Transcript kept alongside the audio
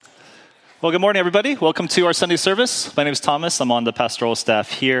Well, good morning, everybody. Welcome to our Sunday service. My name is Thomas. I'm on the pastoral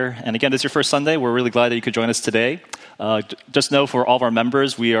staff here. And again, this is your first Sunday. We're really glad that you could join us today. Just know for all of our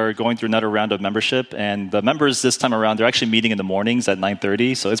members, we are going through another round of membership. And the members this time around, they're actually meeting in the mornings at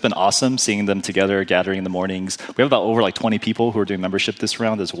 9:30. So it's been awesome seeing them together, gathering in the mornings. We have about over 20 people who are doing membership this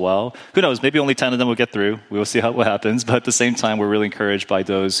round as well. Who knows? Maybe only 10 of them will get through. We will see what happens. But at the same time, we're really encouraged by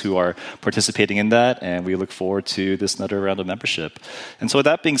those who are participating in that. And we look forward to this another round of membership. And so with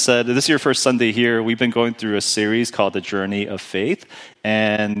that being said, this is your first Sunday here. We've been going through a series called The Journey of Faith.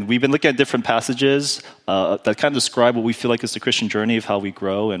 And we've been looking at different passages that kind of describe what we feel like is the Christian journey of how we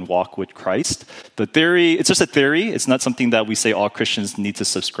grow and walk with Christ. The theory, it's just a theory. It's not something that we say all Christians need to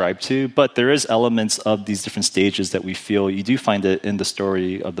subscribe to, but there is elements of these different stages that we feel you do find it in the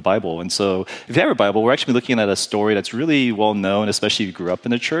story of the Bible. And so if you have a Bible, we're actually looking at a story that's really well known, especially if you grew up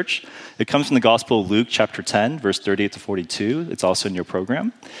in the church. It comes from the Gospel of Luke, chapter 10, verse 38 to 42. It's also in your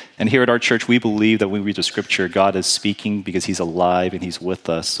program. And here at our church, we believe that when we read the scripture, God is speaking because he's alive and he's with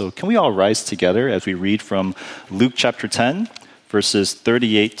us. So can we all rise together as we read from Luke chapter 10, verses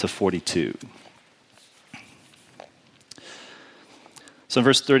 38 to 42. So in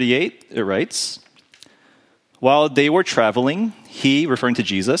verse 38, it writes, "While they were traveling, he," referring to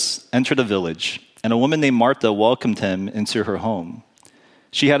Jesus, "entered a village, and a woman named Martha welcomed him into her home.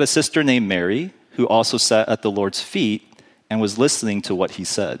 She had a sister named Mary, who also sat at the Lord's feet and was listening to what he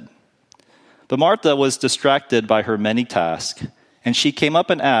said. But Martha was distracted by her many tasks, and she came up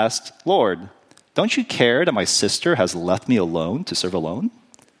and asked, 'Lord, don't you care that my sister has left me alone to serve alone?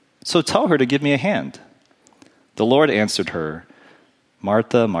 So tell her to give me a hand.' The Lord answered her,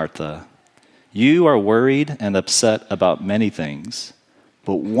 'Martha, Martha, you are worried and upset about many things,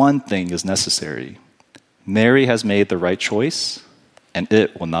 but one thing is necessary. Mary has made the right choice, and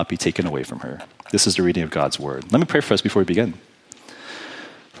it will not be taken away from her.'" This is the reading of God's word. Let me pray for us before we begin.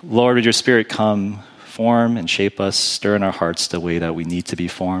 Lord, would your spirit come, form and shape us, stir in our hearts the way that we need to be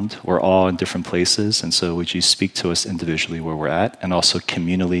formed. We're all in different places, and so would you speak to us individually where we're at, and also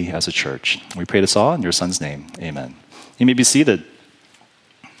communally as a church. We pray this all in your son's name. Amen. You may be seated.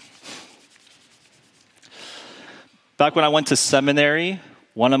 Back when I went to seminary,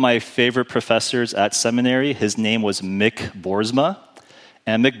 one of my favorite professors at seminary, his name was Mick Boersma.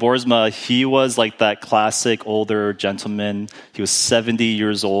 And Mick Boersma, he was like that classic older gentleman. He was 70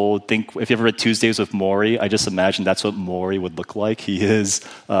 years old. Think if you ever read Tuesdays with Morrie, I just imagine that's what Morrie would look like. He is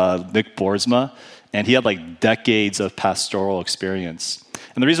Mick Boersma. And he had like decades of pastoral experience.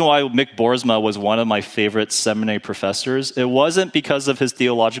 And the reason why Mick Boersma was one of my favorite seminary professors, it wasn't because of his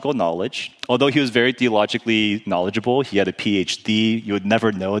theological knowledge. Although he was very theologically knowledgeable, he had a PhD. You would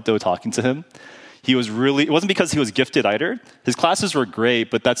never know it though talking to him. It wasn't because he was gifted either. His classes were great,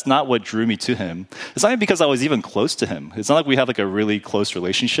 but that's not what drew me to him. It's not even because I was even close to him. It's not like we had like a really close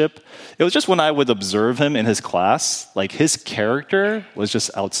relationship. It was just when I would observe him in his class, like his character was just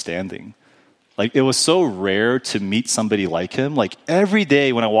outstanding. Like it was so rare to meet somebody like him. Like every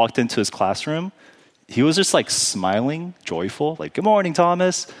day when I walked into his classroom, he was just like smiling, joyful, like, "Good morning,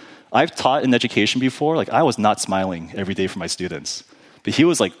 Thomas." I've taught in education before. Like I was not smiling every day for my students. But he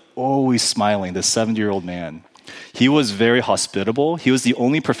was like always smiling, this 70-year-old man. He was very hospitable. He was the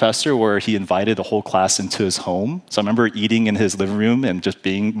only professor where he invited the whole class into his home. So I remember eating in his living room and just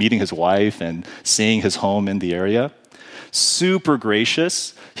meeting his wife and seeing his home in the area. Super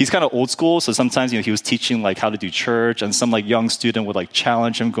gracious. He's kind of old school, so sometimes he was teaching like how to do church, and some like young student would like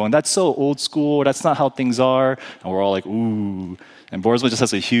challenge him, going, "That's so old school. That's not how things are." And we're all like, "Ooh." And Boersma just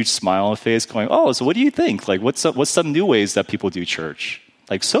has a huge smile on his face, going, "Oh, so what do you think? Like, what's some new ways that people do church?"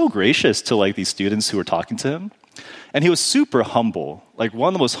 Like so gracious to like these students who were talking to him. And he was super humble, like one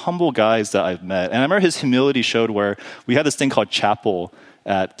of the most humble guys that I've met. And I remember his humility showed where we had this thing called chapel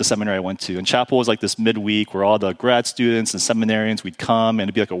at the seminary I went to. And chapel was like this midweek where all the grad students and seminarians, we'd come, and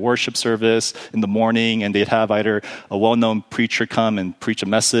it'd be like a worship service in the morning, and they'd have either a well-known preacher come and preach a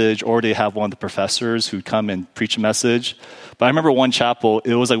message, or they'd have one of the professors who'd come and preach a message. But I remember one chapel,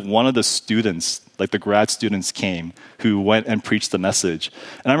 it was like one of the students, like the grad students came, who went and preached the message.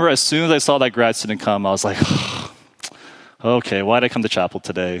 And I remember as soon as I saw that grad student come, I was like, okay, why did I come to chapel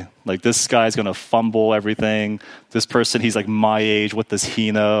today? Like, this guy's going to fumble everything. This person, he's like my age. What does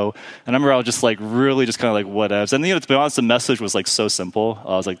he know? And I remember I was just like, really just kind of like, whatevs. And, to be honest, the message was like so simple.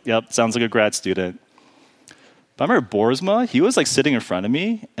 I was like, yep, sounds like a grad student. But I remember Boersma, he was like sitting in front of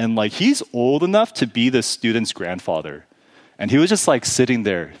me, and like, he's old enough to be the student's grandfather. And he was just like sitting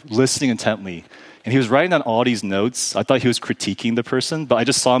there, listening intently. And he was writing down all these notes. I thought he was critiquing the person, but I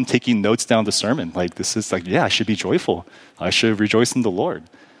just saw him taking notes down the sermon. Like, this is like, yeah, I should be joyful. I should rejoice in the Lord.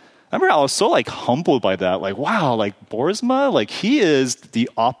 I remember I was so like humbled by that. Like, wow, like Boersma, like he is the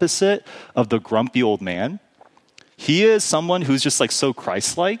opposite of the grumpy old man. He is someone who's just like so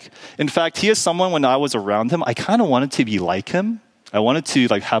Christ-like. In fact, he is someone when I was around him, I kind of wanted to be like him. I wanted to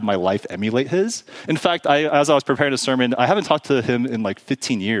like have my life emulate his. In fact, as I was preparing a sermon, I haven't talked to him in like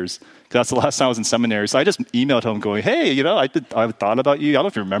 15 years. That's the last time I was in seminary. So I just emailed him going, hey, I thought about you. I don't know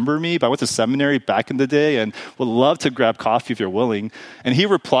if you remember me, but I went to seminary back in the day and would love to grab coffee if you're willing. And he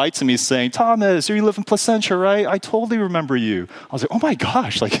replied to me saying, Thomas, you live in Placentia, right? I totally remember you. I was like, oh my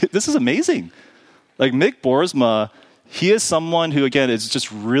gosh, like this is amazing. Like Mick Boersma, he is someone who, again, is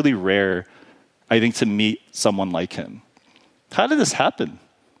just really rare, I think, to meet someone like him. How did this happen?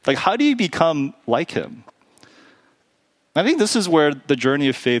 Like, how do you become like him? I think this is where the journey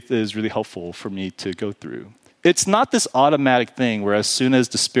of faith is really helpful for me to go through. It's not this automatic thing where as soon as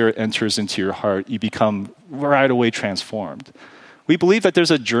the Spirit enters into your heart, you become right away transformed. We believe that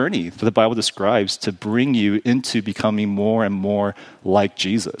there's a journey that the Bible describes to bring you into becoming more and more like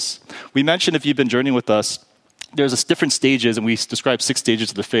Jesus. We mentioned, if you've been journeying with us, there's different stages, and we describe 6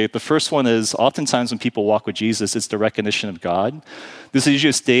 stages of the faith. The first one is oftentimes when people walk with Jesus, it's the recognition of God. This is usually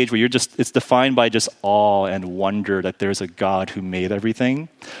a stage where it's defined by just awe and wonder that there's a God who made everything.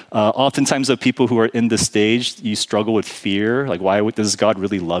 Oftentimes the people who are in this stage, you struggle with fear. Like, why does God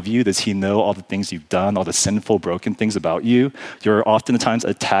really love you? Does he know all the things you've done, all the sinful, broken things about you? You're oftentimes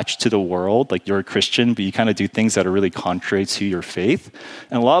attached to the world. Like, you're a Christian, but you kind of do things that are really contrary to your faith.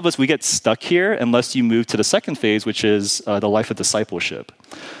 And a lot of us, we get stuck here unless you move to the second phase, which is the life of discipleship.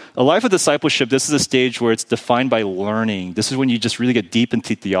 A life of discipleship, this is a stage where it's defined by learning. This is when you just really get deep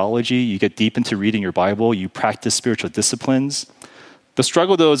into theology, you get deep into reading your Bible, you practice spiritual disciplines. The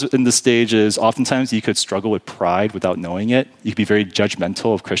struggle, though, in this stage is oftentimes you could struggle with pride without knowing it. You could be very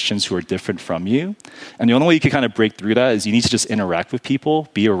judgmental of Christians who are different from you. And the only way you can kind of break through that is you need to just interact with people,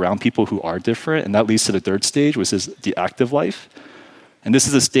 be around people who are different. And that leads to the third stage, which is the active life. And this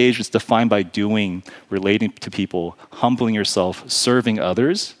is a stage that's defined by doing, relating to people, humbling yourself, serving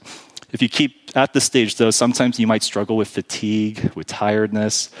others. If you keep at this stage, though, sometimes you might struggle with fatigue, with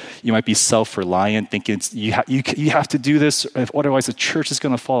tiredness. You might be self-reliant, thinking you have to do this, otherwise the church is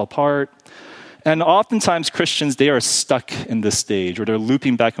going to fall apart. And oftentimes Christians, they are stuck in this stage, or they're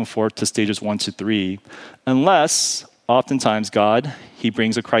looping back and forth to stages 1 to 3, unless oftentimes God, he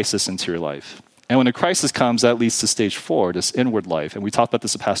brings a crisis into your life. And when a crisis comes, that leads to stage 4, this inward life. And we talked about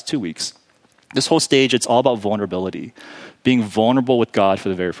this the past 2 weeks. This whole stage, it's all about vulnerability. Being vulnerable with God for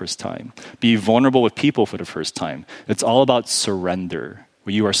the very first time. Being vulnerable with people for the first time. It's all about surrender,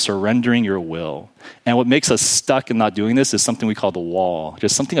 where you are surrendering your will. And what makes us stuck in not doing this is something we call the wall.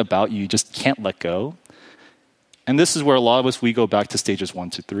 Just something about you just can't let go. And this is where a lot of us, we go back to stages 1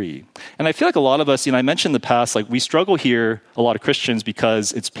 to 3. And I feel like a lot of us, I mentioned in the past, like we struggle here, a lot of Christians,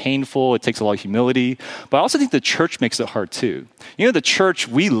 because it's painful, it takes a lot of humility. But I also think the church makes it hard too. The church,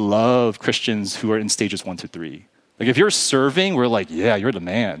 we love Christians who are in stages 1 to 3. Like if you're serving, we're like, yeah, you're the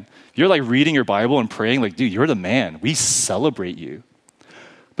man. You're like reading your Bible and praying, like, dude, you're the man. We celebrate you.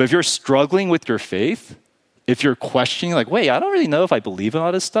 But if you're struggling with your faith, if you're questioning, like, wait, I don't really know if I believe in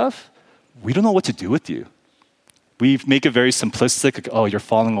all this stuff, we don't know what to do with you. We make it very simplistic. Like, oh, you're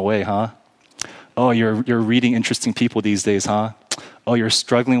falling away, huh? Oh, you're reading interesting people these days, huh? Oh, you're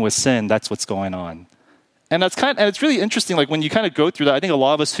struggling with sin. That's what's going on. And it's really interesting. Like when you kind of go through that, I think a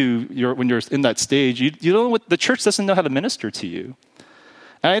lot of us when you're in that stage, you don't know what the church doesn't know how to minister to you.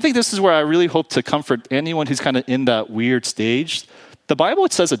 And I think this is where I really hope to comfort anyone who's kind of in that weird stage. The Bible,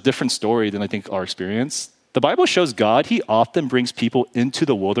 it says a different story than I think our experience. The Bible shows God, he often brings people into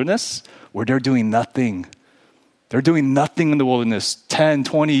the wilderness where they're doing nothing. They're doing nothing in the wilderness, 10,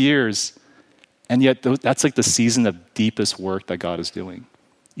 20 years. And yet that's like the season of deepest work that God is doing.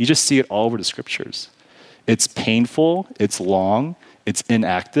 You just see it all over the scriptures. It's painful, it's long, it's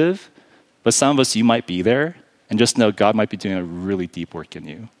inactive. But some of us, you might be there and just know God might be doing a really deep work in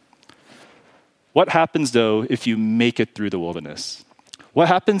you. What happens, though, if you make it through the wilderness? What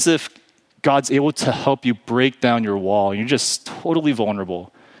happens if God's able to help you break down your wall and you're just totally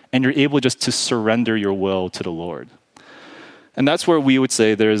vulnerable? And you're able just to surrender your will to the Lord. And that's where we would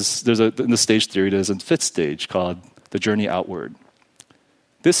say in the stage theory, there's a 5th stage called the journey outward.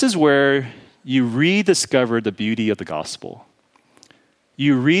 This is where you rediscover the beauty of the gospel.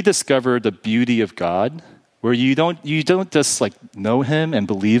 You rediscover the beauty of God, where you don't just like know him and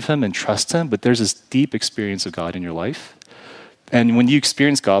believe him and trust him, but there's this deep experience of God in your life. And when you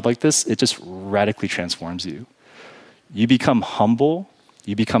experience God like this, it just radically transforms you. You become humble.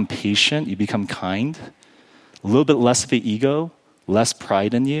 You become patient, you become kind, a little bit less of an ego, less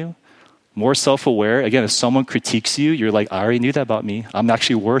pride in you, more self-aware. Again, if someone critiques you, you're like, I already knew that about me. I'm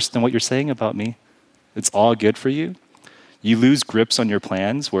actually worse than what you're saying about me. It's all good for you. You lose grips on your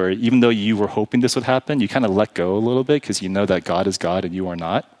plans where even though you were hoping this would happen, you kind of let go a little bit because you know that God is God and you are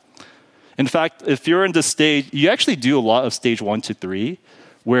not. In fact, if you're in this stage, you actually do a lot of stage 1 to 3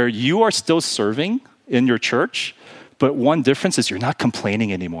 where you are still serving in your church, but one difference is you're not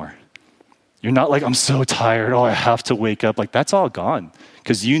complaining anymore. You're not like, I'm so tired, oh, I have to wake up. Like, that's all gone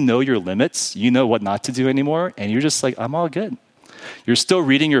because you know your limits, you know what not to do anymore, and you're just like, I'm all good. You're still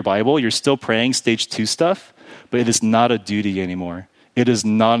reading your Bible, you're still praying stage 2 stuff, but it is not a duty anymore. It is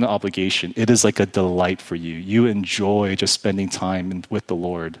not an obligation. It is like a delight for you. You enjoy just spending time with the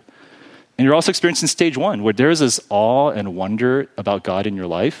Lord. And you're also experiencing stage 1, where there is this awe and wonder about God in your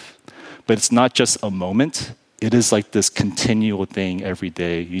life, but it's not just a moment. It is like this continual thing every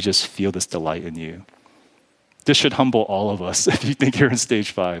day. You just feel this delight in you. This should humble all of us if you think you're in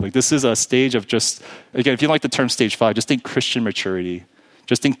stage 5. Like, this is a stage of just, again, if you don't like the term stage 5, just think Christian maturity.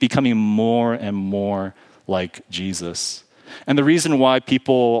 Just think becoming more and more like Jesus. And the reason why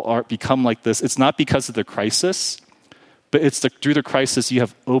people become like this, it's not because of the crisis, but it's through the crisis you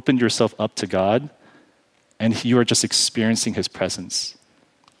have opened yourself up to God and you are just experiencing his presence.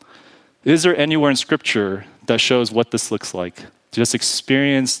 Is there anywhere in Scripture that shows what this looks like? To just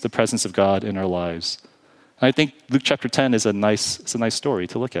experience the presence of God in our lives. And I think Luke chapter 10 is a nice story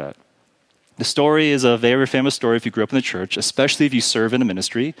to look at. The story is a very famous story if you grew up in the church, especially if you serve in a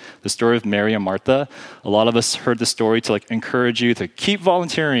ministry. The story of Mary and Martha. A lot of us heard the story to encourage you to keep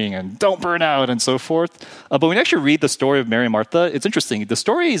volunteering and don't burn out and so forth. But when you actually read the story of Mary and Martha, it's interesting. The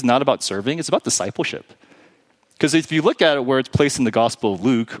story is not about serving, it's about discipleship. Because if you look at it where it's placed in the Gospel of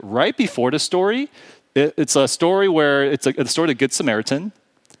Luke, right before the story, it's a story where it's a story of the Good Samaritan.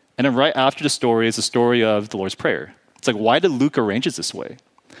 And then right after the story is the story of the Lord's Prayer. It's like, why did Luke arrange it this way?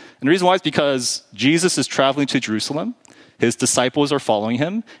 And the reason why is because Jesus is traveling to Jerusalem. His disciples are following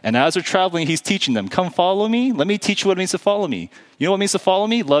him. And as they're traveling, he's teaching them, come follow me. Let me teach you what it means to follow me. You know what it means to follow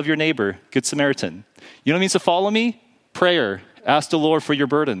me? Love your neighbor. Good Samaritan. You know what it means to follow me? Prayer. Ask the Lord for your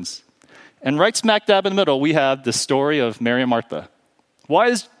burdens. And right smack dab in the middle, we have the story of Mary and Martha. Why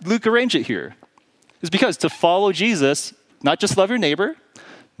does Luke arrange it here? It's because to follow Jesus, not just love your neighbor,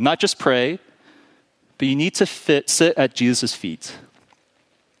 not just pray, but you need to sit at Jesus' feet.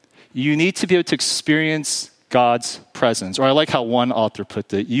 You need to be able to experience God's presence. Or I like how one author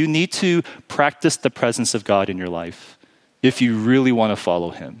put it, you need to practice the presence of God in your life if you really want to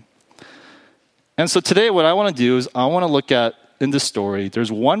follow him. And so today what I want to do is I want to look at, in this story,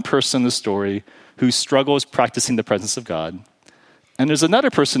 there's one person in the story who struggles practicing the presence of God. And there's another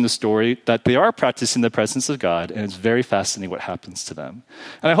person in the story that they are practicing the presence of God, and it's very fascinating what happens to them.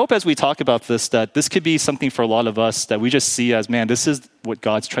 And I hope as we talk about this, that this could be something for a lot of us that we just see as, man, this is what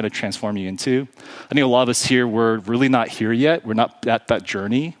God's trying to transform you into. I think a lot of us here, we're really not here yet. We're not at that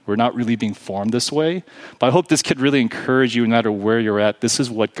journey. We're not really being formed this way. But I hope this could really encourage you no matter where you're at. This is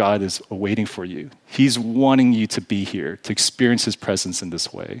what God is awaiting for you. He's wanting you to be here, to experience his presence in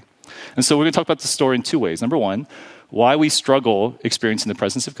this way. And so we're going to talk about the story in 2 ways. Number 1, why we struggle experiencing the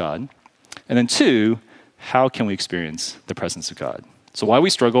presence of God. And then 2, how can we experience the presence of God? So why we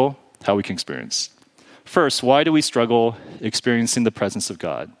struggle, how we can experience. First, why do we struggle experiencing the presence of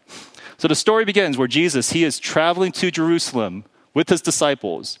God? So the story begins where Jesus, he is traveling to Jerusalem with his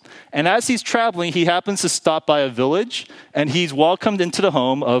disciples. And as he's traveling, he happens to stop by a village, and he's welcomed into the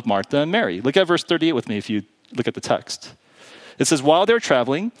home of Martha and Mary. Look at verse 38 with me if you look at the text. It says, while they're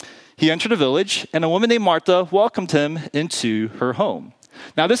traveling, he entered a village, and a woman named Martha welcomed him into her home.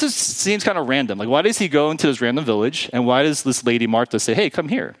 Now, seems kind of random. Like, why does he go into this random village, and why does this lady Martha say, hey, come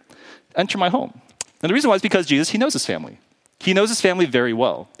here, enter my home? And the reason why is because Jesus, he knows his family. He knows his family very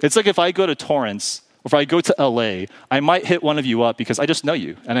well. It's like if I go to Torrance, or if I go to LA, I might hit one of you up because I just know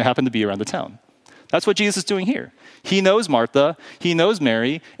you, and I happen to be around the town. That's what Jesus is doing here. He knows Martha. He knows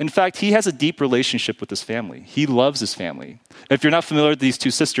Mary. In fact, he has a deep relationship with his family. He loves his family. If you're not familiar with these two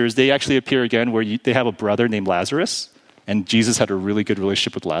sisters, they actually appear again where they have a brother named Lazarus, and Jesus had a really good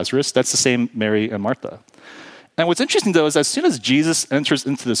relationship with Lazarus. That's the same Mary and Martha. And what's interesting, though, is as soon as Jesus enters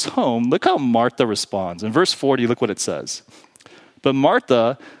into this home, look how Martha responds. In verse 40, look what it says. But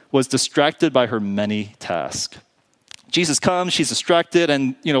Martha was distracted by her many tasks. Jesus comes, she's distracted,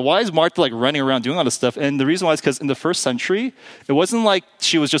 and why is Martha running around doing all this stuff? And the reason why is because in the first century, it wasn't like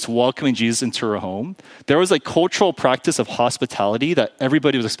she was just welcoming Jesus into her home. There was a cultural practice of hospitality that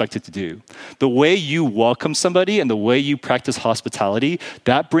everybody was expected to do. The way you welcome somebody and the way you practice hospitality,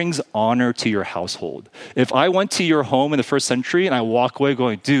 that brings honor to your household. If I went to your home in the first century and I walk away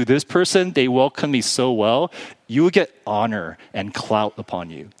going, dude, this person, they welcome me so well, you would get honor and clout upon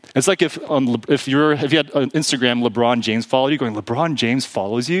you. It's like if you had on Instagram, LeBron James followed you, going, LeBron James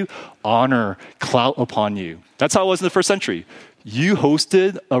follows you, honor, clout upon you. That's how it was in the first century. You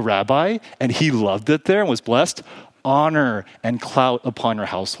hosted a rabbi and he loved it there and was blessed, honor and clout upon your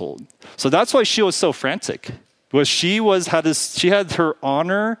household. So that's why she was so frantic. Was she had her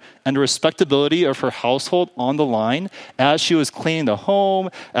honor and the respectability of her household on the line as she was cleaning the home,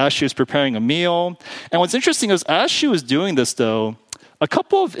 as she was preparing a meal. And what's interesting is as she was doing this, though, a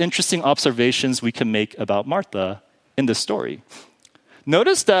couple of interesting observations we can make about Martha in this story.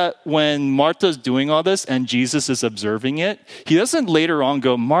 Notice that when Martha's doing all this and Jesus is observing it, he doesn't later on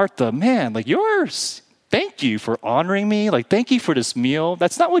go, Martha, man, like thank you for honoring me. Like, thank you for this meal.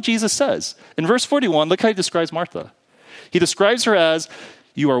 That's not what Jesus says. In verse 41, look how he describes Martha. He describes her as,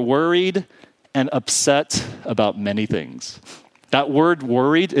 you are worried and upset about many things. That word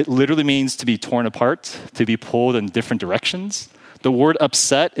worried, it literally means to be torn apart, to be pulled in different directions. The word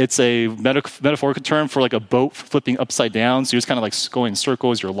upset, it's a metaphorical term for like a boat flipping upside down. So you're just kind of like going in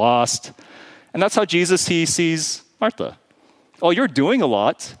circles, you're lost. And that's how Jesus, he sees Martha. Oh, you're doing a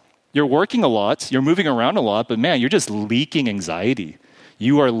lot. You're working a lot, you're moving around a lot, but man, you're just leaking anxiety.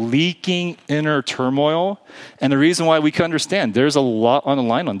 You are leaking inner turmoil. And the reason why we can understand, there's a lot on the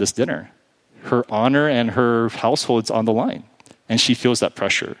line on this dinner. Her honor and her household's on the line. And she feels that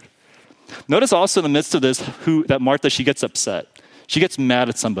pressure. Notice also in the midst of this, that Martha, she gets upset. She gets mad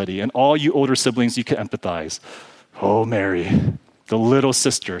at somebody. And all you older siblings, you can empathize. Oh, Mary, the little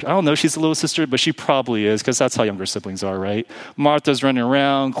sister. I don't know if she's the little sister, but she probably is because that's how younger siblings are, right? Martha's running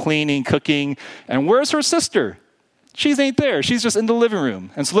around, cleaning, cooking. And where's her sister? She ain't there. She's just in the living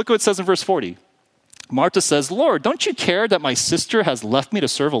room. And so look what it says in verse 40. Martha says, Lord, don't you care that my sister has left me to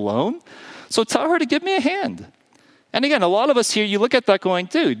serve alone? So tell her to give me a hand. And again, a lot of us here, you look at that going,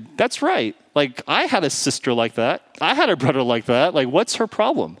 dude, that's right. Like, I had a sister like that. I had a brother like that. Like, what's her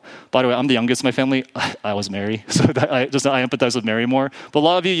problem? By the way, I'm the youngest in my family. I was Mary, so I empathize with Mary more. But a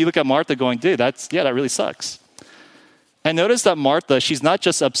lot of you look at Martha going, dude, that really sucks. And notice that Martha, she's not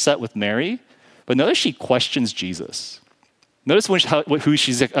just upset with Mary, but notice she questions Jesus. Notice who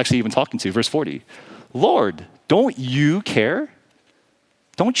she's actually even talking to, verse 40. Lord, don't you care?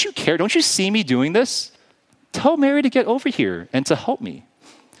 Don't you care? Don't you see me doing this? Tell Mary to get over here and to help me.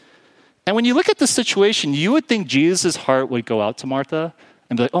 And when you look at the situation, you would think Jesus' heart would go out to Martha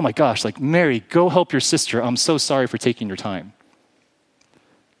and be like, oh my gosh, like, Mary, go help your sister. I'm so sorry for taking your time.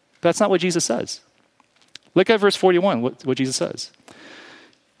 But that's not what Jesus says. Look at verse 41, what Jesus says.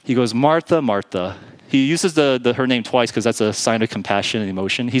 He goes, Martha, Martha. He uses her name twice because that's a sign of compassion and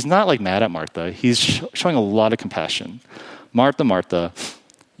emotion. He's not like mad at Martha. He's showing a lot of compassion. Martha, Martha,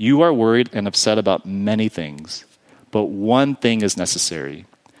 you are worried and upset about many things, but one thing is necessary.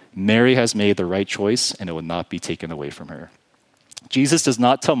 Mary has made the right choice and it will not be taken away from her. Jesus does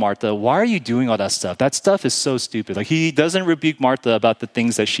not tell Martha, why are you doing all that stuff? That stuff is so stupid. Like, he doesn't rebuke Martha about the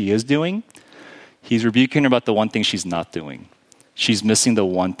things that she is doing. He's rebuking her about the one thing she's not doing. She's missing the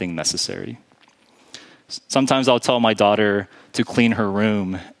one thing necessary. Sometimes I'll tell my daughter to clean her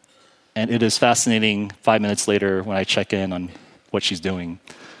room, and it is fascinating 5 minutes later when I check in on what she's doing.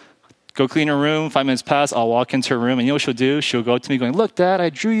 Go clean her room, 5 minutes pass, I'll walk into her room, and you know what she'll do? She'll go up to me going, look, Dad, I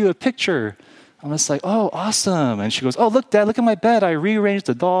drew you a picture. I'm just like, oh, awesome. And she goes, oh, look, Dad, look at my bed. I rearranged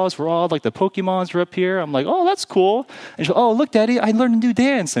the dolls. We're all like the Pokemons were up here. I'm like, oh, that's cool. And she goes, oh, look, Daddy, I learned a new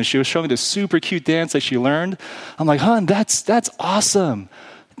dance. And she was showing me this super cute dance that she learned. I'm like, hon, that's awesome.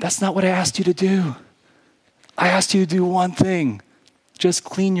 That's not what I asked you to do. I asked you to do one thing. Just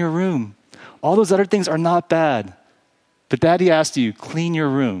clean your room. All those other things are not bad. But Daddy asked you, clean your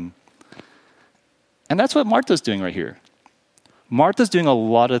room. And that's what Martha's doing right here. Martha's doing a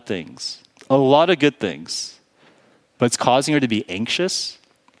lot of things, a lot of good things, but it's causing her to be anxious.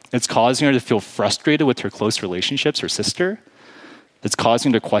 It's causing her to feel frustrated with her close relationships, her sister. It's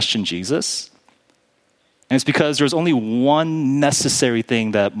causing her to question Jesus. And it's because there's only one necessary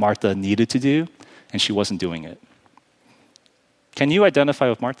thing that Martha needed to do, and she wasn't doing it. Can you identify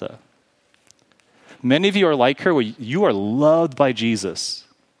with Martha? Many of you are like her, where you are loved by Jesus.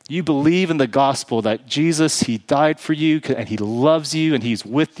 You believe in the gospel that Jesus, he died for you and he loves you and he's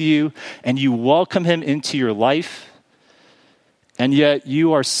with you and you welcome him into your life. And yet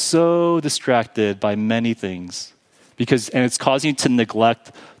you are so distracted by many things and it's causing you to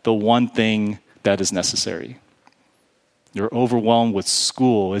neglect the one thing that is necessary. You're overwhelmed with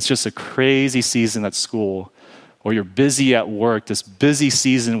school. It's just a crazy season at school. Or you're busy at work, this busy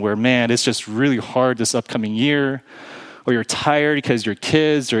season where, man, it's just really hard this upcoming year. or you're tired because your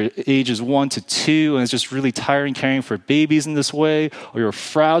kids are ages 1 to 2 and it's just really tiring caring for babies in this way, or you're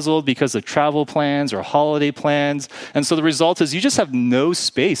frazzled because of travel plans or holiday plans. And so the result is you just have no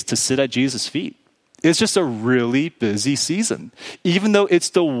space to sit at Jesus' feet. It's just a really busy season, even though it's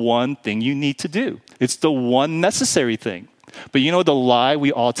the one thing you need to do. It's the one necessary thing. But you know the lie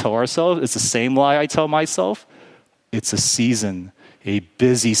we all tell ourselves? It's the same lie I tell myself. It's a season, a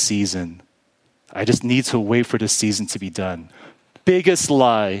busy season. I just need to wait for the season to be done. Biggest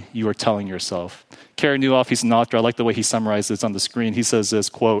lie you are telling yourself. Kerry Newhoff, he's an author. I like the way he summarizes this on the screen. He says this,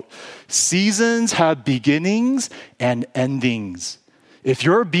 quote, "Seasons have beginnings and endings. If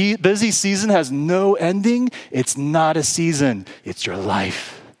your busy season has no ending, it's not a season, it's your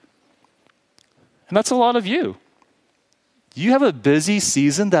life." And that's a lot of you. You have a busy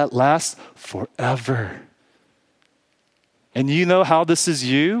season that lasts forever. And you know how this is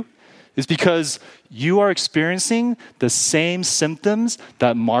you? It's because you are experiencing the same symptoms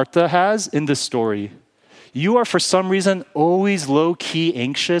that Martha has in this story. You are, for some reason, always low-key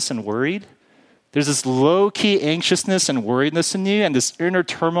anxious and worried. There's this low-key anxiousness and worriedness in you and this inner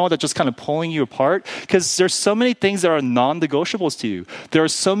turmoil that's just kind of pulling you apart because there's so many things that are non-negotiables to you. There are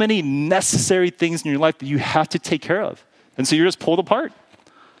so many necessary things in your life that you have to take care of. And so you're just pulled apart.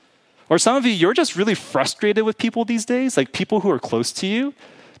 Or some of you, you're just really frustrated with people these days, like people who are close to you,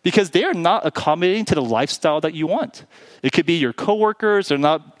 because they are not accommodating to the lifestyle that you want. It could be your coworkers, they're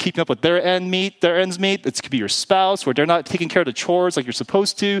not keeping up with their ends meet. It could be your spouse, where they're not taking care of the chores like you're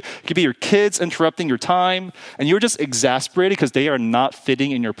supposed to. It could be your kids interrupting your time, and you're just exasperated because they are not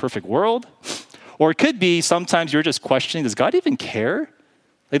fitting in your perfect world. Or it could be sometimes you're just questioning, does God even care?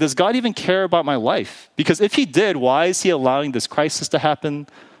 Like, does God even care about my life? Because if he did, why is he allowing this crisis to happen?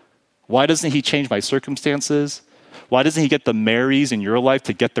 Why doesn't he change my circumstances? Why doesn't he get the Marys in your life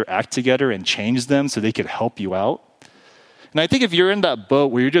to get their act together and change them so they could help you out? And I think if you're in that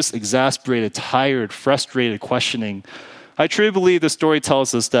boat where you're just exasperated, tired, frustrated, questioning, I truly believe the story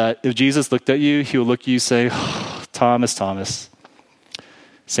tells us that if Jesus looked at you, he would look at you and say, oh, Thomas,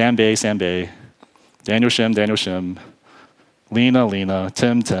 Sam Bay, Daniel Shim, Lena,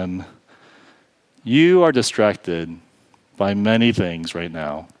 Tim, you are distracted by many things right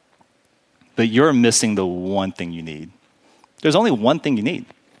now, but you're missing the one thing you need. There's only one thing you need.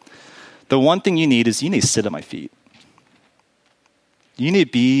 The one thing you need is you need to sit at my feet. You need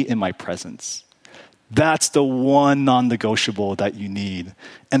to be in my presence. That's the one non-negotiable that you need.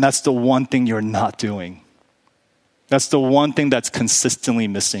 And that's the one thing you're not doing. That's the one thing that's consistently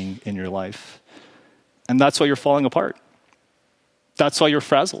missing in your life. And that's why you're falling apart. That's why you're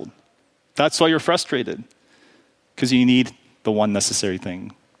frazzled. That's why you're frustrated. Because you need the one necessary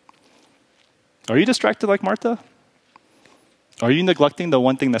thing. Are you distracted like Martha? Are you neglecting the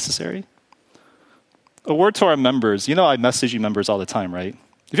one thing necessary? A word to our members. You know I message you members all the time, right?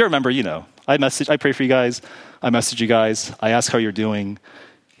 If you're a member, you know. I pray for you guys. I message you guys. I ask how you're doing.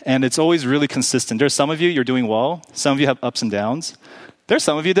 And it's always really consistent. There's some of you, you're doing well. Some of you have ups and downs. There's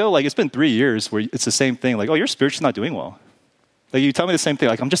some of you, though, like it's been 3 years where it's the same thing. Like, oh, you're spiritually not doing well. Like you tell me the same thing.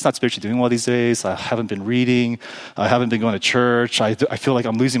 Like, I'm just not spiritually doing well these days. I haven't been reading. I haven't been going to church. I feel like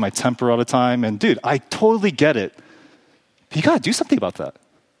I'm losing my temper all the time. And dude, I totally get it. But you got to do something about that.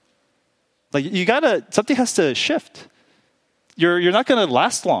 Like something has to shift. You're not going to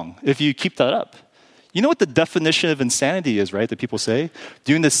last long if you keep that up. You know what the definition of insanity is, right? That people say?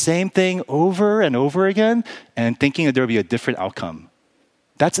 Doing the same thing over and over again and thinking that there will be a different outcome.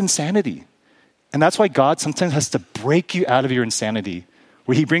 That's insanity. And that's why God sometimes has to break you out of your insanity,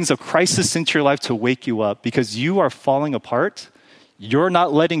 where he brings a crisis into your life to wake you up because you are falling apart. You're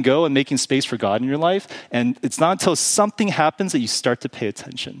not letting go and making space for God in your life. And it's not until something happens that you start to pay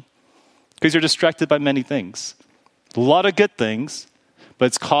attention because you're distracted by many things. A lot of good things, but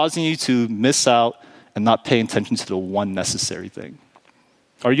it's causing you to miss out and not pay attention to the one necessary thing.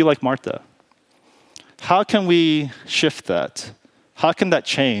 Are you like Martha? How can we shift that? How can that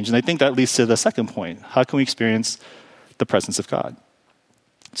change? And I think that leads to the second point. How can we experience the presence of God?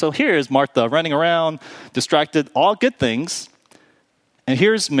 So here's Martha running around, distracted, all good things. And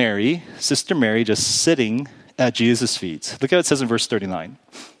here's Mary, Sister Mary, just sitting at Jesus' feet. Look at what it says in verse 39.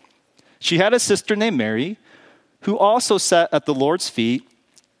 She had a sister named Mary who also sat at the Lord's feet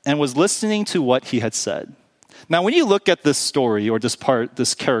and was listening to what he had said. Now, when you look at this story or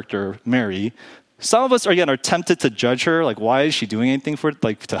this character, Mary, some of us, again, are tempted to judge her, like, why is she doing anything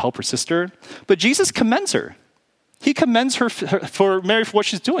to help her sister? But Jesus commends her. He commends her for Mary for what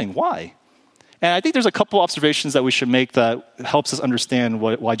she's doing. Why? And I think there's a couple observations that we should make that helps us understand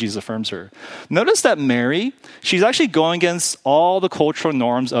why Jesus affirms her. Notice that Mary, she's actually going against all the cultural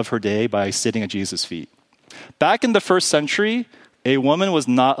norms of her day by sitting at Jesus' feet. Back in the first century, a woman was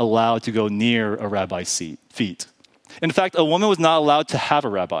not allowed to go near a rabbi's feet. In fact, a woman was not allowed to have a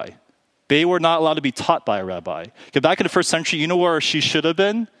rabbi. They were not allowed to be taught by a rabbi. Back in the first century, you know where she should have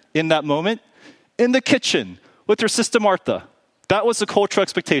been in that moment? In the kitchen with her sister Martha. That was the cultural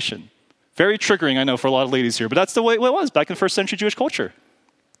expectation. Very triggering, I know, for a lot of ladies here, but that's the way it was back in first century Jewish culture.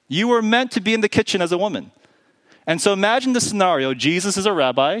 You were meant to be in the kitchen as a woman. And so imagine the scenario. Jesus is a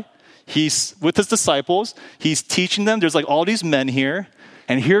rabbi. He's with his disciples. He's teaching them. There's like all these men here.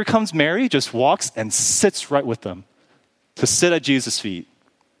 And here comes Mary, just walks and sits right with them to sit at Jesus' feet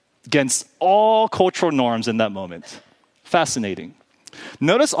against all cultural norms in that moment. Fascinating.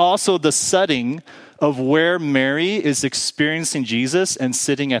 Notice also the setting of where Mary is experiencing Jesus and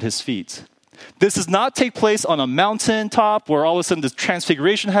sitting at his feet. This does not take place on a mountaintop where all of a sudden this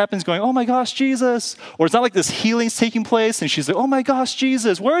transfiguration happens, going, oh my gosh, Jesus. Or it's not like this healing's taking place and she's like, oh my gosh,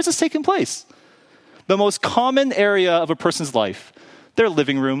 Jesus. Where is this taking place? The most common area of a person's life, their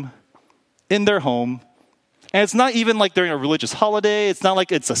living room, in their home. And it's not even like during a religious holiday. It's not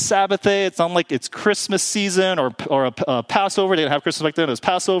like it's a Sabbath day. It's not like it's Christmas season or a Passover. They didn't have Christmas back then. It was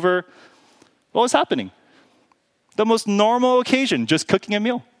Passover. What was happening? The most normal occasion, just cooking a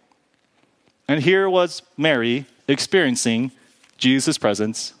meal. And here was Mary experiencing Jesus'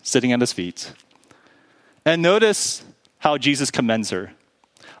 presence, sitting at his feet. And notice how Jesus commends her.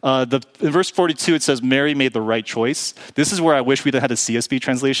 In verse 42, it says, Mary made the right choice. This is where I wish we had a CSB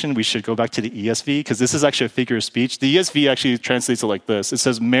translation. We should go back to the ESV, because this is actually a figure of speech. The ESV actually translates it like this. It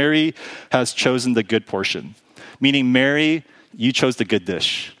says, Mary has chosen the good portion. Meaning, Mary, you chose the good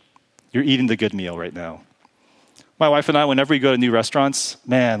dish. You're eating the good meal right now. My wife and I, whenever we go to new restaurants,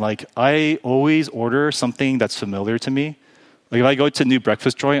 I always order something that's familiar to me. Like if I go to a new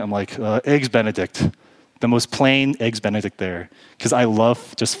breakfast joint, I'm like, Eggs Benedict. The most plain Eggs Benedict there. Because I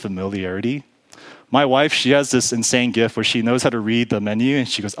love just familiarity. My wife, she has this insane gift where she knows how to read the menu and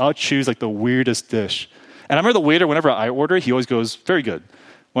she goes, I'll choose like the weirdest dish. And I remember the waiter, whenever I order, he always goes, very good.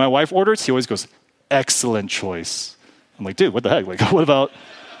 When my wife orders, he always goes, excellent choice. I'm like, dude, what the heck? Like, what about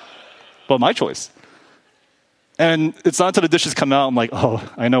my choice? And it's not until the dishes come out, I'm like, oh,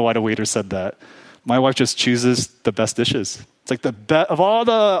 I know why the waiter said that. My wife just chooses the best dishes. It's like of all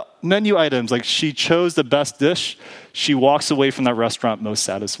the menu items, like she chose the best dish. She walks away from that restaurant most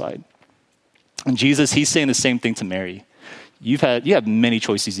satisfied. And Jesus, he's saying the same thing to Mary. You have many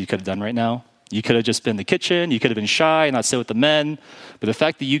choices you could have done right now. You could have just been in the kitchen. You could have been shy and not sit with the men. But the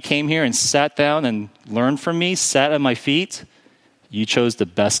fact that you came here and sat down and learned from me, sat at my feet, you chose the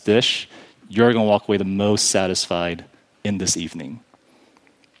best dish. You're going to walk away the most satisfied in this evening.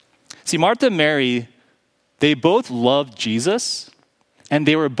 See, Martha and Mary, they both loved Jesus, and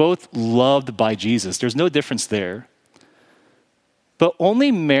they were both loved by Jesus. There's no difference there. But only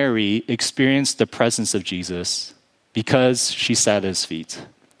Mary experienced the presence of Jesus because she sat at his feet.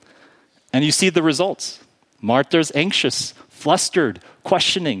 And you see the results. Martha's anxious, flustered,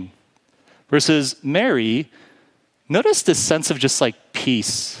 questioning. Versus Mary, notice this sense of just like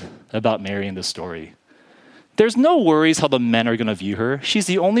peace about Mary in this story. There's no worries how the men are going to view her. She's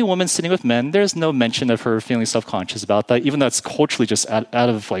the only woman sitting with men. There's no mention of her feeling self-conscious about that, even though that's culturally just out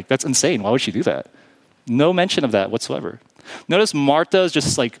of like, that's insane. Why would she do that? No mention of that whatsoever. Notice Martha is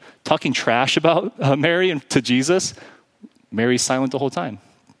just like talking trash about Mary and to Jesus. Mary's silent the whole time.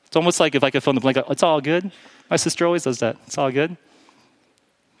 It's almost like if I could fill in the blank, it's all good. My sister always does that. It's all good.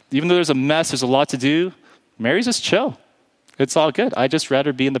 Even though there's a mess, there's a lot to do, Mary's just chill. It's all good. I'd just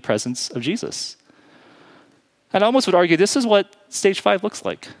rather be in the presence of Jesus. And I almost would argue this is what stage 5 looks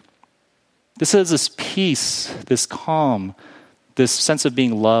like. This is this peace, this calm, this sense of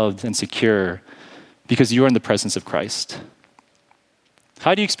being loved and secure because you're in the presence of Christ.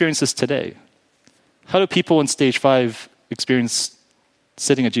 How do you experience this today? How do people in stage 5 experience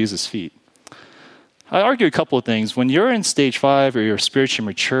sitting at Jesus' feet? I argue a couple of things. When you're in stage 5 or you're spiritually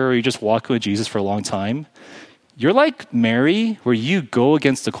mature or you just walk with Jesus for a long time, you're like Mary, where you go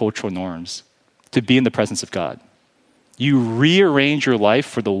against the cultural norms to be in the presence of God. You rearrange your life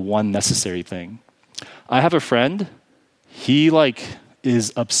for the one necessary thing. I have a friend, he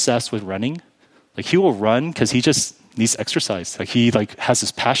is obsessed with running. He will run because he just needs exercise. He has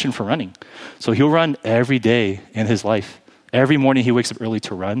this passion for running. So he'll run every day in his life. Every morning he wakes up early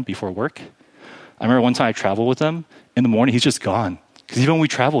to run before work. I remember one time I traveled with him. In the morning, he's just gone. Because even when we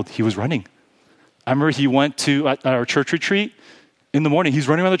traveled, he was running. I remember he went to at our church retreat. In the morning, he's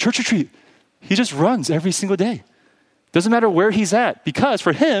running around the church retreat. He just runs every single day. Doesn't matter where he's at, because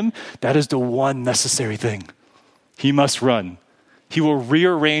for him, that is the one necessary thing. He must run. He will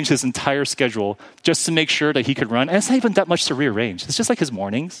rearrange his entire schedule just to make sure that he could run. And it's not even that much to rearrange. It's just like his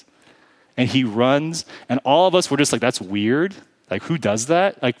mornings. And he runs, and all of us were just like, that's weird. Like, who does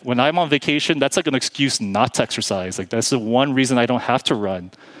that? Like, when I'm on vacation, that's like an excuse not to exercise. Like, that's the one reason I don't have to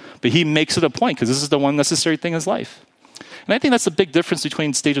run. But he makes it a point because this is the one necessary thing in his life. And I think that's the big difference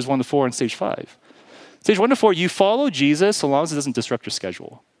between stages 1 to 4 and stage 5. Stage 1 to 4, you follow Jesus so long as it doesn't disrupt your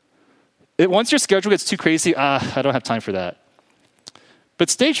schedule. Once your schedule gets too crazy, I don't have time for that. But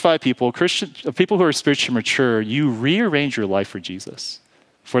stage 5 people, people who are spiritually mature, you rearrange your life for Jesus,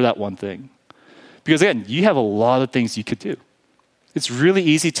 for that one thing. Because again, you have a lot of things you could do. It's really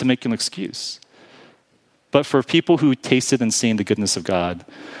easy to make an excuse. But for people who tasted and seen the goodness of God,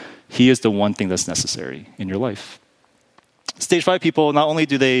 he is the one thing that's necessary in your life. Stage 5 people, not only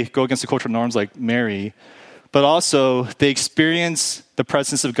do they go against the cultural norms like Mary, but also they experience the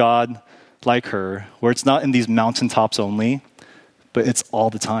presence of God like her, where it's not in these mountaintops only, but it's all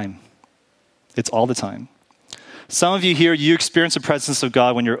the time. It's all the time. Some of you here, you experience the presence of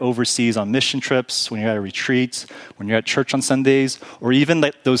God when you're overseas on mission trips, when you're at a retreat, when you're at church on Sundays, or even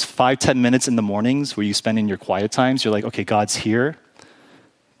like those 5-10 minutes in the mornings where you spend in your quiet times. You're like, okay, God's here.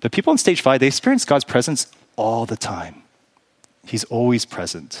 But people in stage 5, they experience God's presence all the time. He's always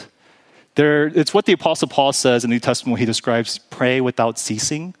present. It's what the Apostle Paul says in the New Testament when he describes pray without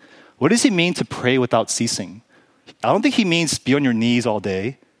ceasing. What does he mean to pray without ceasing? I don't think he means be on your knees all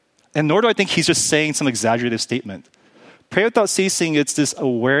day. And nor do I think he's just saying some exaggerated statement. Pray without ceasing, it's this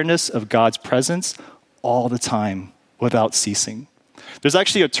awareness of God's presence all the time without ceasing. There's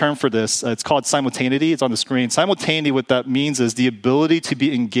actually a term for this. It's called simultaneity. It's on the screen. Simultaneity, what that means is the ability to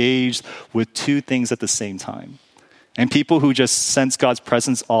be engaged with two things at the same time. And people who just sense God's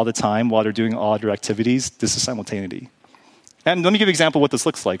presence all the time while they're doing all their activities, this is simultaneity. And let me give you an example of what this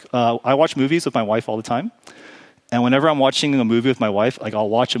looks like. I watch movies with my wife all the time. And whenever I'm watching a movie with my wife, like I'll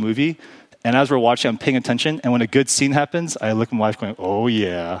watch a movie, and as we're watching, I'm paying attention. And when a good scene happens, I look at my wife going, oh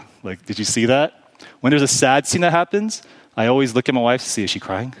yeah. Like, did you see that? When there's a sad scene that happens, I always look at my wife to see, is she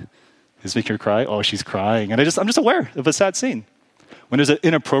crying? Is it making her cry? Oh, she's crying. And I'm just aware of a sad scene. When there's an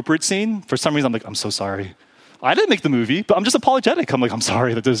inappropriate scene, for some reason, I'm like, I'm so sorry. I didn't make the movie, but I'm just apologetic. I'm like, I'm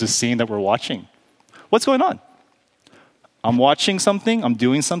sorry that there's this scene that we're watching. What's going on? I'm watching something, I'm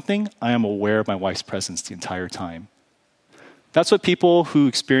doing something, I am aware of my wife's presence the entire time. That's what people who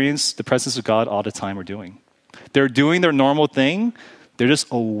experience the presence of God all the time are doing. They're doing their normal thing, they're just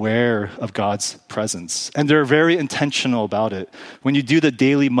aware of God's presence. And they're very intentional about it. When you do the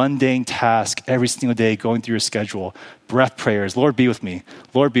daily mundane task every single day, going through your schedule, breath prayers, Lord be with me,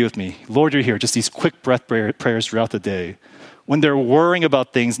 Lord be with me, Lord you're here, just these quick breath prayers throughout the day. When they're worrying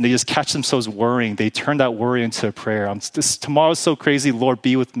about things and they just catch themselves worrying, they turn that worry into a prayer. Tomorrow's so crazy, Lord,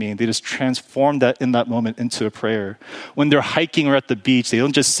 be with me. And they just transform that in that moment into a prayer. When they're hiking or at the beach, they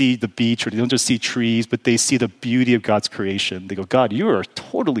don't just see the beach or they don't just see trees, but they see the beauty of God's creation. They go, God, you are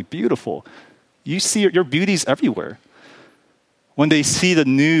totally beautiful. You see your beauty's everywhere. When they see the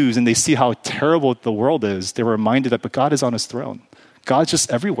news and they see how terrible the world is, they're reminded that, but God is on his throne. God's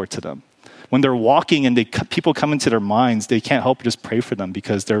just everywhere to them. When they're walking and people come into their minds, they can't help but just pray for them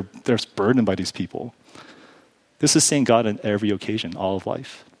because they're burdened by these people. This is seeing God on every occasion, all of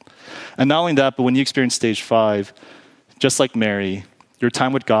life. And not only that, but when you experience stage 5, just like Mary, your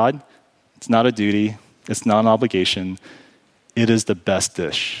time with God, it's not a duty, it's not an obligation, it is the best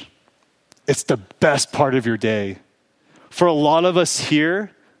dish. It's the best part of your day. For a lot of us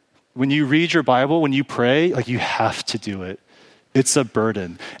here, when you read your Bible, when you pray, like you have to do it. It's a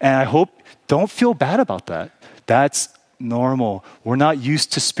burden. And I hope, don't feel bad about that. That's normal. We're not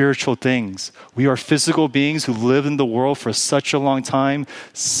used to spiritual things. We are physical beings who live in the world for such a long time.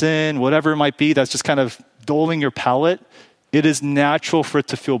 Sin, whatever it might be, that's just kind of dulling your palate. It is natural for it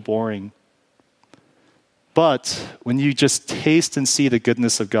to feel boring. But when you just taste and see the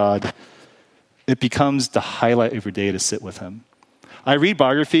goodness of God, it becomes the highlight of your day to sit with him. I read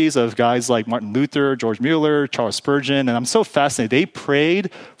biographies of guys like Martin Luther, George Mueller, Charles Spurgeon, and I'm so fascinated. They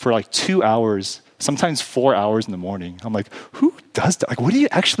prayed for like 2 hours, sometimes 4 hours in the morning. I'm like, who does that? Like, what do you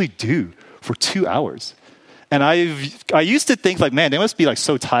actually do for 2 hours? And I used to think like, man, they must be like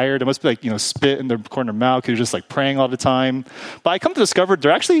so tired. They must be like, spit in their corner of their mouth because they're just like praying all the time. But I come to discover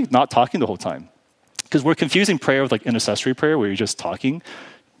they're actually not talking the whole time. Because we're confusing prayer with like intercessory prayer where you're just talking.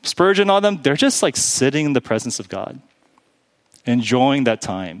 Spurgeon and all them, they're just like sitting in the presence of God, enjoying that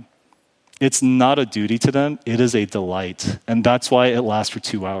time. It's not a duty to them. It is a delight. And that's why it lasts for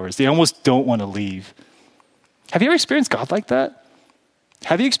 2 hours. They almost don't want to leave. Have you ever experienced God like that?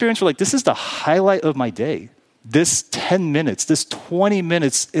 Have you experienced like, this is the highlight of my day? This 10 minutes, this 20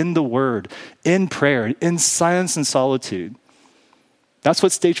 minutes in the Word, in prayer, in silence and solitude. That's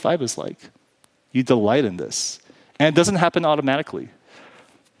what stage 5 is like. You delight in this. And it doesn't happen automatically.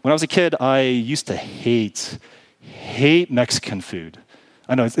 When I was a kid, I used to hate Mexican food.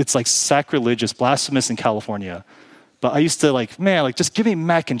 I know it's like sacrilegious, blasphemous in California. But I used to just give me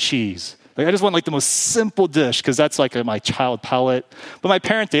mac and cheese. Like, I just want like the most simple dish because that's like my child palate. But my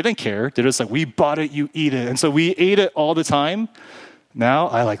parents, they didn't care. They're just like, we bought it, you eat it. And so we ate it all the time. Now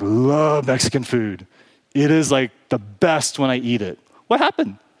I love Mexican food. It is like the best when I eat it. What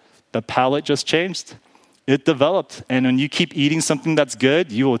happened? The palate just changed. It developed. And when you keep eating something that's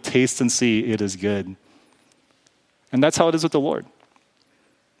good, you will taste and see it is good. And that's how it is with the Lord.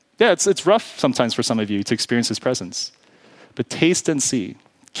 Yeah, it's rough sometimes for some of you to experience his presence. But taste and see.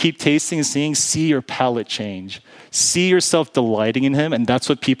 Keep tasting and seeing. See your palate change. See yourself delighting in him. And that's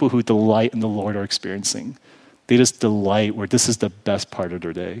what people who delight in the Lord are experiencing. They just delight where this is the best part of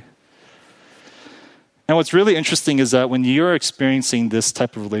their day. And what's really interesting is that when you're experiencing this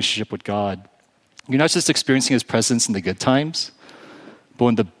type of relationship with God, you're not just experiencing his presence in the good times, but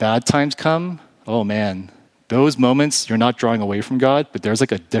when the bad times come, oh man, those moments you're not drawing away from God, but there's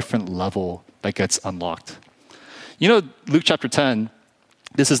like a different level that gets unlocked. You know, Luke chapter 10,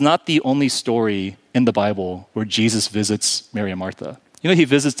 this is not the only story in the Bible where Jesus visits Mary and Martha. You know, he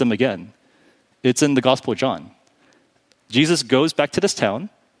visits them again. It's in the Gospel of John. Jesus goes back to this town.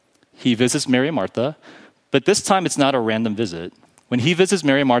 He visits Mary and Martha, but this time it's not a random visit. When he visits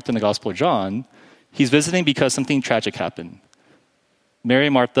Mary and Martha in the Gospel of John, he's visiting because something tragic happened. Mary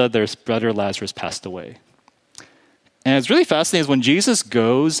and Martha, their brother Lazarus passed away. And it's really fascinating is when Jesus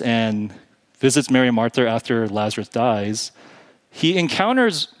goes and visits Mary and Martha after Lazarus dies, he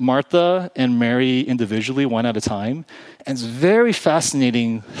encounters Martha and Mary individually, one at a time, and it's very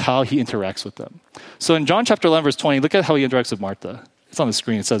fascinating how he interacts with them. So in John chapter 11, verse 20, look at how he interacts with Martha. It's on the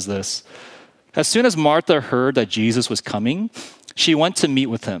screen. It says this. As soon as Martha heard that Jesus was coming, she went to meet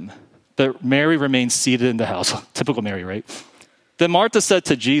with him. But Mary remained seated in the house. Typical Mary, right? Then Martha said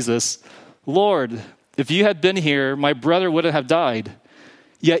to Jesus, Lord, if you had been here, my brother wouldn't have died.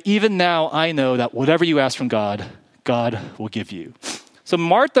 Yet even now I know that whatever you ask from God, God will give you. So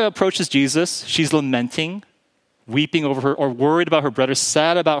Martha approaches Jesus. She's lamenting, weeping over her, or worried about her brother,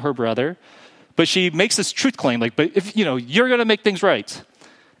 sad about her brother. But she makes this truth claim, but if you're going to make things right.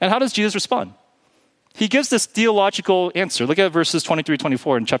 And how does Jesus respond? He gives this theological answer. Look at verses 23,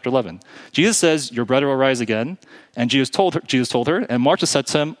 24 in chapter 11. Jesus says, your brother will rise again. And Jesus told her, and Martha said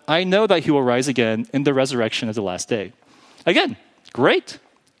to him, I know that he will rise again in the resurrection of the last day. Again, great.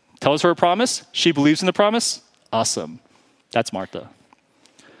 Tells her a promise. She believes in the promise. Awesome. That's Martha.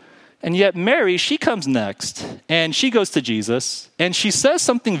 And yet Mary, she comes next, and she goes to Jesus, and she says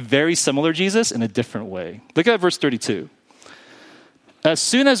something very similar to Jesus in a different way. Look at verse 32. As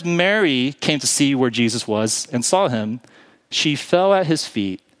soon as Mary came to see where Jesus was and saw him, she fell at his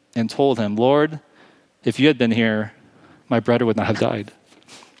feet and told him, Lord, if you had been here, my brother would not have died.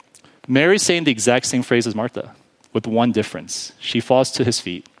 Mary's saying the exact same phrase as Martha, with one difference. She falls to his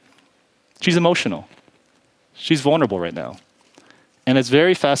feet. She's emotional. She's vulnerable right now. And it's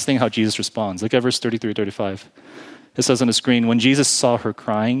very fascinating how Jesus responds. Look at verse 33, 35. It says on the screen, when Jesus saw her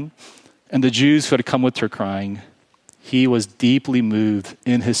crying, and the Jews who had come with her crying, he was deeply moved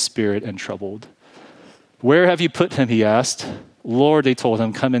in his spirit and troubled. Where have you put him, he asked. Lord, they told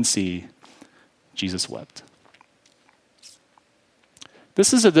him, come and see. Jesus wept.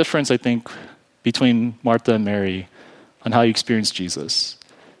 This is a difference, I think, between Martha and Mary on how you experience Jesus.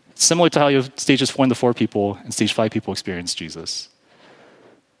 It's similar to how you have stages 4 and 4 people and stage 5 people experience Jesus.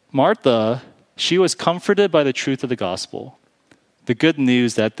 Martha, she was comforted by the truth of the gospel. The good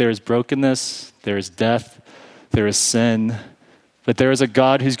news that there is brokenness, there is death, there is sin, but there is a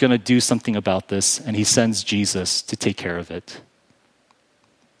God who's going to do something about this, and he sends Jesus to take care of it.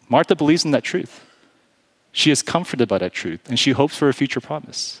 Martha believes in that truth. She is comforted by that truth, and she hopes for a future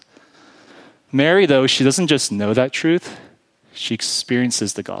promise. Mary, though, she doesn't just know that truth, she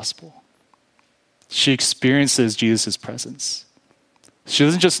experiences the gospel. She experiences Jesus' presence. She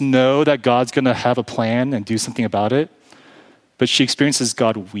doesn't just know that God's going to have a plan and do something about it, but she experiences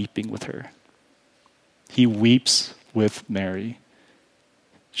God weeping with her. He weeps with Mary.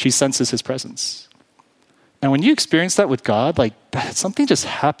 She senses his presence. And when you experience that with God, something just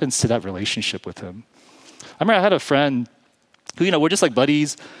happens to that relationship with him. I remember I had a friend who, we're just like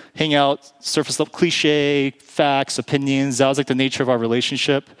buddies, hang out, surface level cliche, facts, opinions. That was the nature of our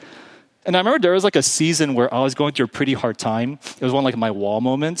relationship. And I remember there was a season where I was going through a pretty hard time. It was one of my wall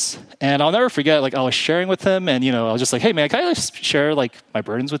moments. And I'll never forget, I was sharing with him and, I was just like, hey man, can I just share my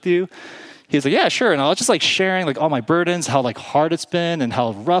burdens with you? He's like, yeah, sure. And I was just sharing all my burdens, how hard it's been and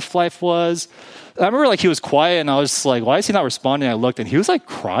how rough life was. And I remember he was quiet and I was just like, why is he not responding? I looked and he was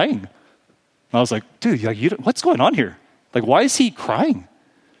crying. And I was like, dude, what's going on here? Why is he crying?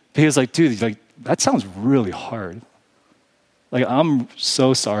 But he was like, dude, like, that sounds really hard. Like, I'm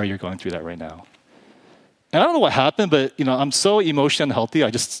so sorry you're going through that right now. And I don't know what happened, but, I'm so emotionally unhealthy. I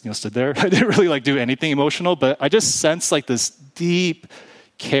just, stood there. I didn't really do anything emotional, but I just sensed this deep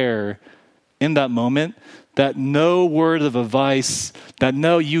care in that moment that no word of advice, that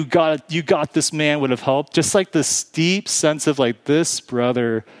no, you got this man would have helped. Just this deep sense of this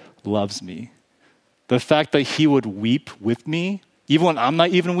brother loves me. The fact that he would weep with me, even when I'm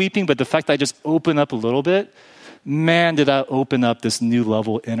not even weeping, but the fact that I just open up a little bit, man, did that open up this new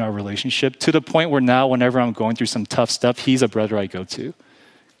level in our relationship to the point where now whenever I'm going through some tough stuff, he's a brother I go to.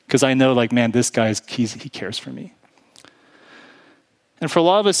 Because I know man, this guy, he cares for me. And for a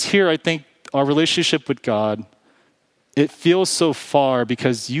lot of us here, I think our relationship with God, it feels so far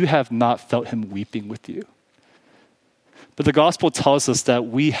because you have not felt him weeping with you. But the gospel tells us that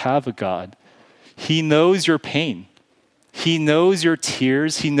we have a God. He knows your pain. He knows your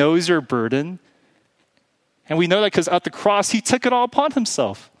tears. He knows your burden. And we know that because at the cross, he took it all upon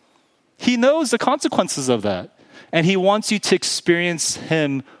himself. He knows the consequences of that. And he wants you to experience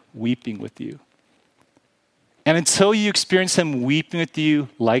him weeping with you. And until you experience him weeping with you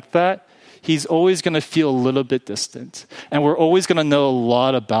like that, he's always going to feel a little bit distant. And we're always going to know a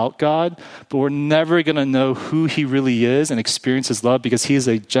lot about God, but we're never going to know who he really is and experience his love because he is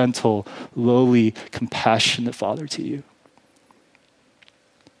a gentle, lowly, compassionate father to you.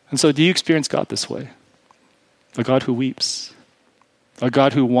 And so do you experience God this way? A God who weeps, a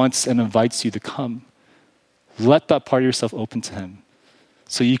God who wants and invites you to come. Let that part of yourself open to him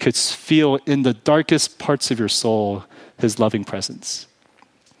so you could feel in the darkest parts of your soul his loving presence.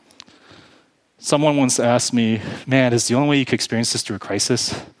 Someone once asked me, man, is the only way you could experience this through a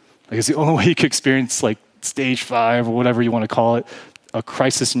crisis? Is the only way you could experience stage 5 or whatever you want to call it, a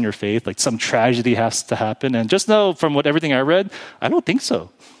crisis in your faith, some tragedy has to happen? And just know from everything I read, I don't think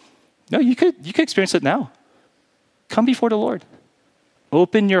so. No, you could experience it now. Come before the Lord.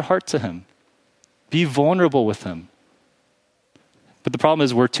 Open your heart to him. Be vulnerable with him. But the problem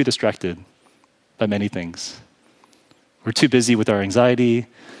is we're too distracted by many things. We're too busy with our anxiety,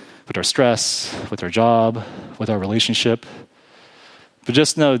 with our stress, with our job, with our relationship. But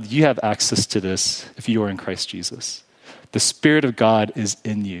just know you have access to this if you are in Christ Jesus. The Spirit of God is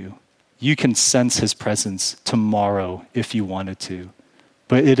in you. You can sense his presence tomorrow if you wanted to.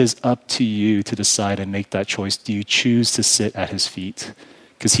 But it is up to you to decide and make that choice. Do you choose to sit at his feet?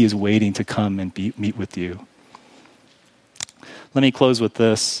 Because he is waiting to come and meet with you. Let me close with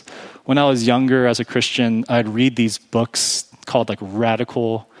this. When I was younger as a Christian, I'd read these books called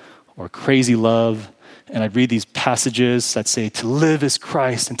Radical or Crazy Love. And I'd read these passages that say, to live is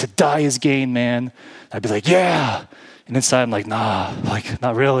Christ and to die is gain, man. I'd be like, yeah. And inside I'm like, nah,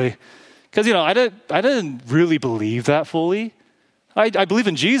 not really. Because, I didn't really believe that fully. I believe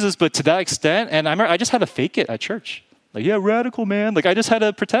in Jesus, but to that extent, and I remember I just had to fake it at church. Yeah, radical, man. I just had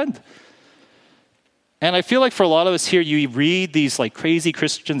to pretend. And I feel for a lot of us here, you read these crazy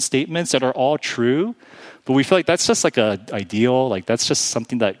Christian statements that are all true, but we feel that's just a ideal, that's just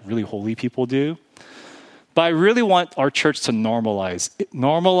something that really holy people do. But I really want our church to normalize.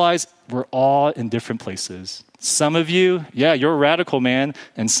 We're all in different places. Some of you, yeah, you're a radical, man.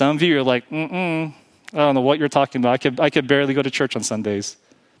 And some of you are I don't know what you're talking about. I could barely go to church on Sundays.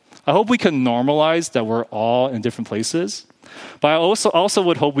 I hope we can normalize that we're all in different places. But I also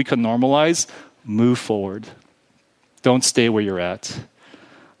would hope we can normalize move forward. Don't stay where you're at.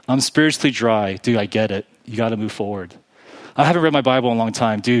 I'm spiritually dry. Dude, I get it. You got to move forward. I haven't read my Bible in a long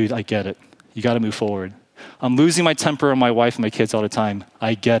time. Dude, I get it. You got to move forward. I'm losing my temper on my wife and my kids all the time.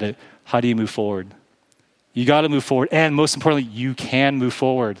 I get it. How do you move forward? You got to move forward. And most importantly, you can move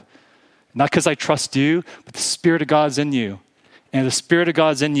forward. Not because I trust you, but the Spirit of God's in you. And the Spirit of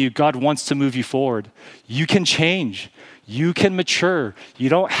God's in you. God wants to move you forward. You can change. You can mature. You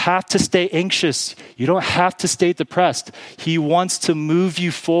don't have to stay anxious. You don't have to stay depressed. He wants to move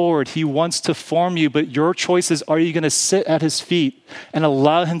you forward. He wants to form you, but your choice is, are you going to sit at his feet and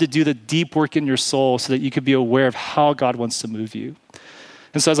allow him to do the deep work in your soul so that you can be aware of how God wants to move you?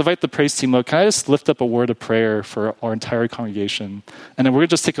 And so as I invite the praise team up, can I just lift up a word of prayer for our entire congregation? And then we're going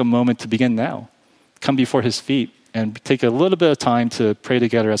to just take a moment to begin now. Come before his feet and take a little bit of time to pray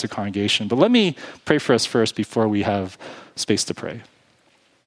together as a congregation. But let me pray for us first before we have space to pray.